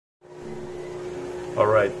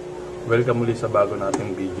Alright, welcome muli sa bago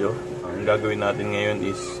nating video. Ang gagawin natin ngayon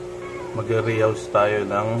is mag-rehouse tayo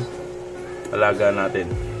ng alaga natin,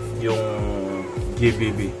 yung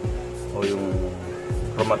Gbb o yung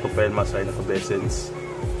Chromatopelma Cyaneopubescens.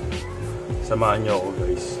 Samahan nyo ako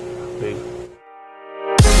guys. Okay.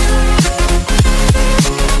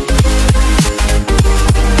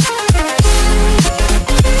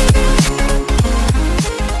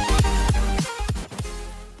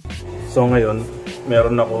 So ngayon,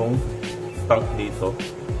 meron akong tank dito.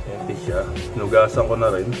 Empty siya. Nugasan ko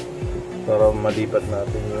na rin para malipat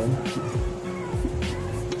natin yung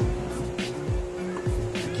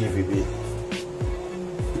Gbb.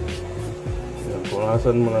 Yan,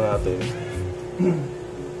 punasan muna natin.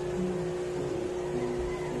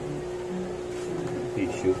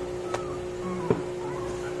 Tissue.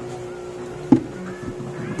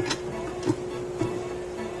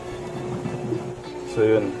 So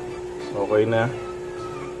yun. Okay na.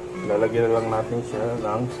 Lalagyan na lang natin siya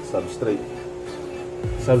ng substrate.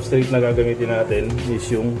 Substrate na gagamitin natin is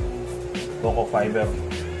yung coco fiber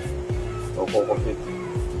o coco sheet.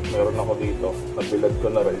 Meron ako dito. Nabilad ko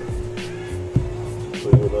na rin.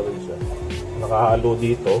 Tuyo na rin siya. Nakahalo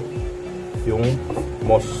dito yung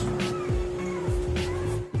moss.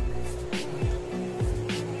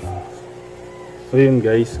 So yun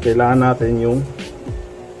guys, kailangan natin yung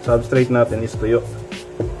substrate natin is tuyo.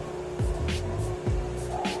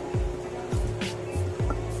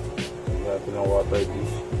 Ng water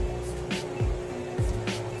dish.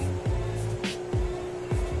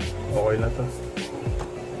 Okay na to.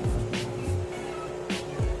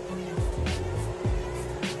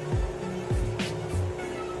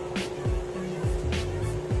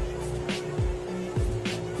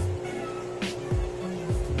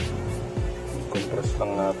 Compress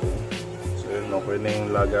lang natin. So yun, okay na yung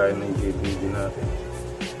lagayan ng Gbb natin.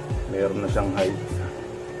 Meron na siyang height.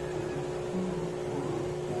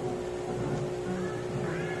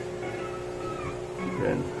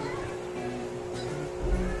 Yan.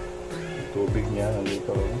 Tubig niya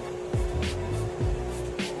nandito rin.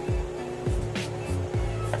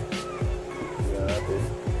 Yan natin.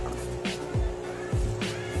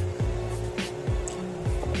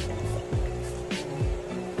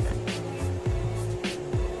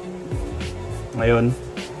 Ngayon,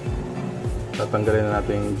 tatanggalin na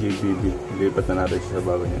natin yung Gbb. Lipat na natin siya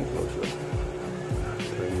bago niya enclosure.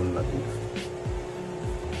 Try muna natin.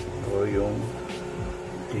 Ito yung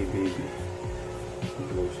Gbb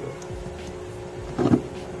enclosure.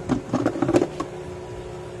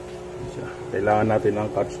 Kailangan natin ng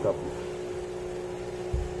catch cup.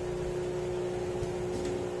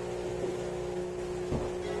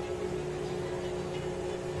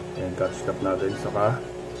 Ayan, catch cup natin. Saka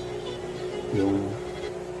yung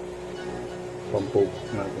pampoke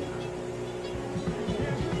natin.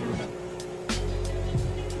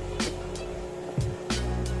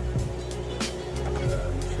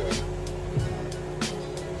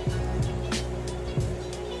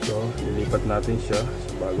 So, lilipat natin siya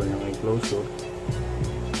sa bago niyang enclosure.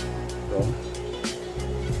 So,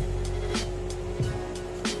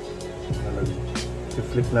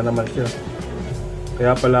 nag-flip na naman siya.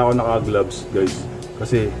 Kaya pala ako naka-gloves, guys.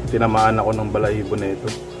 Kasi tinamaan ako ng balahibo na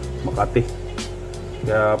ito. Makati.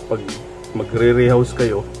 Kaya pag magre-rehouse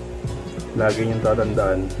kayo, lagi niyong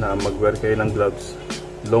tatandaan na mag-wear kayo ng gloves,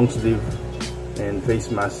 long sleeve, and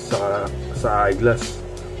face mask sa eyeglass.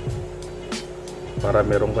 Para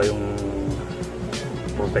meron kayong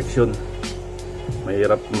protection.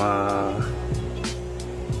 Mahirap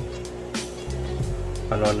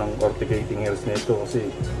ng corticating hairs nito kasi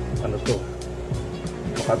ano to,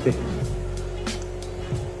 makati.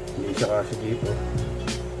 Hindi siya kasi dito.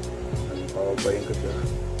 Papabayin ko siya.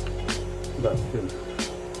 Ba, yun.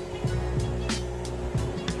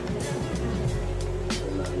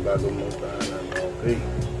 Yun na, bagong mong tahanan. Okay.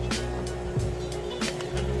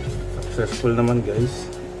 Successful naman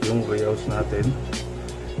guys yung rehouse natin.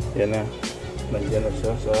 Yan na, nandiyan na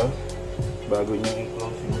siya sa bago niyang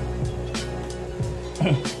enclosure.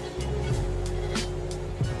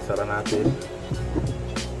 Sara natin.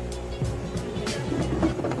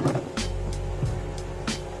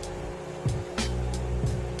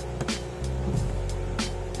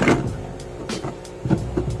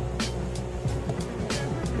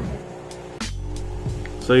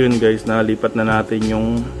 So yun guys, nalipat na natin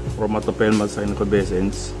yung Chromatopelma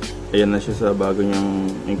Cyaneopubescens. Ayan na siya sa bago niyang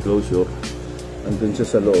enclosure. Andun siya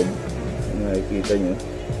sa loob. Nakikita nyo.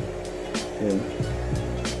 Ayan.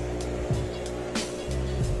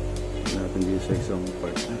 Natin dito sa isang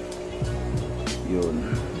part. Yun.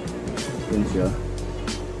 Yun siya.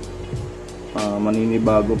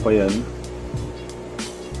 Maninibago pa yan.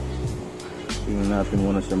 Tingnan natin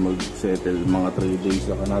muna siya mag-settle mga 3 days,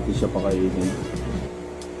 saka natin siya pakainin.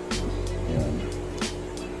 Ayan.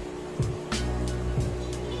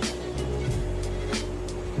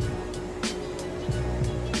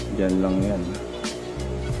 Diyan lang yan.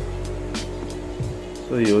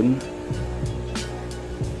 So yun,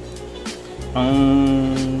 ang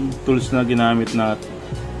tools na ginamit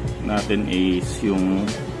natin is yung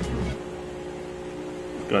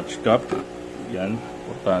clutch cap. Yan,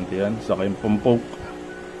 importante yan. Saka yung pumpoke.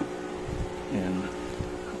 Yan.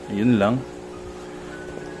 Yun lang.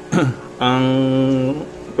 Ang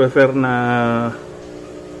prefer na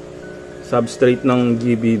substrate ng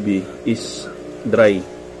GBB is dry.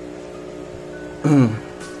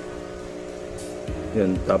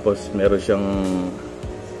 Yan, tapos meron siyang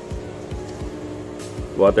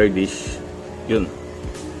water dish. Yun.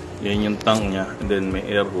 Yan yung tank niya. And then may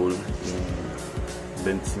air hole. Yung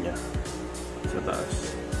vents niya sa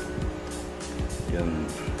taas. Yan.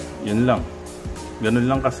 Yun lang. Ganun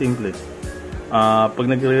lang kasimple. Pag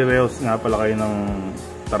nagre-rehouse nga pala kayo ng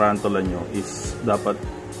tarantula nyo is dapat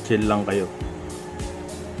chill lang kayo.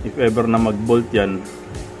 If ever na mag-bolt yan,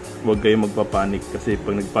 huwag kayo magpapanik kasi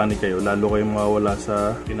pag nagpanik kayo, lalo kayo mawawala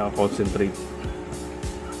sa pinaka-concentrate.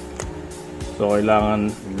 So kailangan,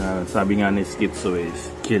 sabi nga ni Schizo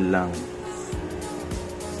is chill lang.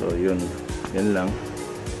 So yun, yan lang.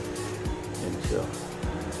 Yan siya.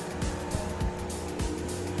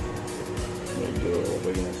 Medyo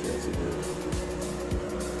okay na siya siguro.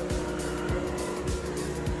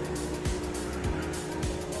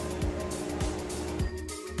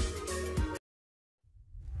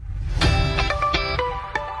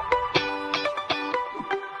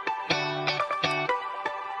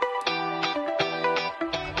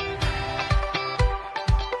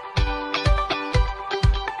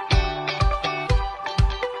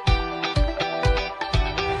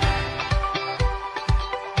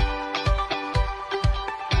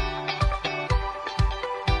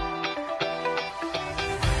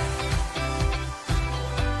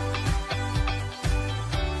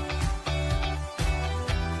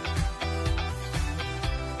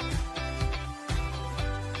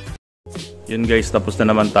 Yun guys, tapos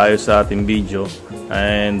na naman tayo sa ating video.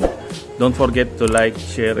 And don't forget to like,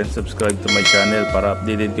 share, and subscribe to my channel para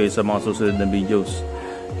updated kayo sa mga susunod na videos.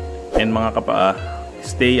 And mga kapaa,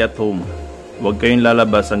 stay at home. Huwag kayong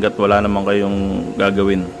lalabas hanggat wala naman kayong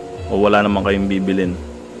gagawin o wala naman kayong bibilin.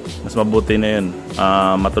 Mas mabuti na yun.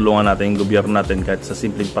 Matulungan natin yung gobyerno natin kahit sa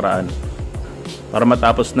simpleng paraan para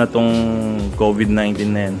matapos na tong COVID-19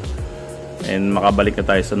 na yan. And makabalik na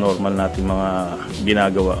tayo sa normal nating mga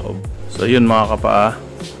ginagawa. So yun mga kapaa,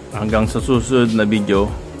 hanggang sa susunod na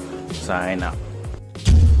video, sign out.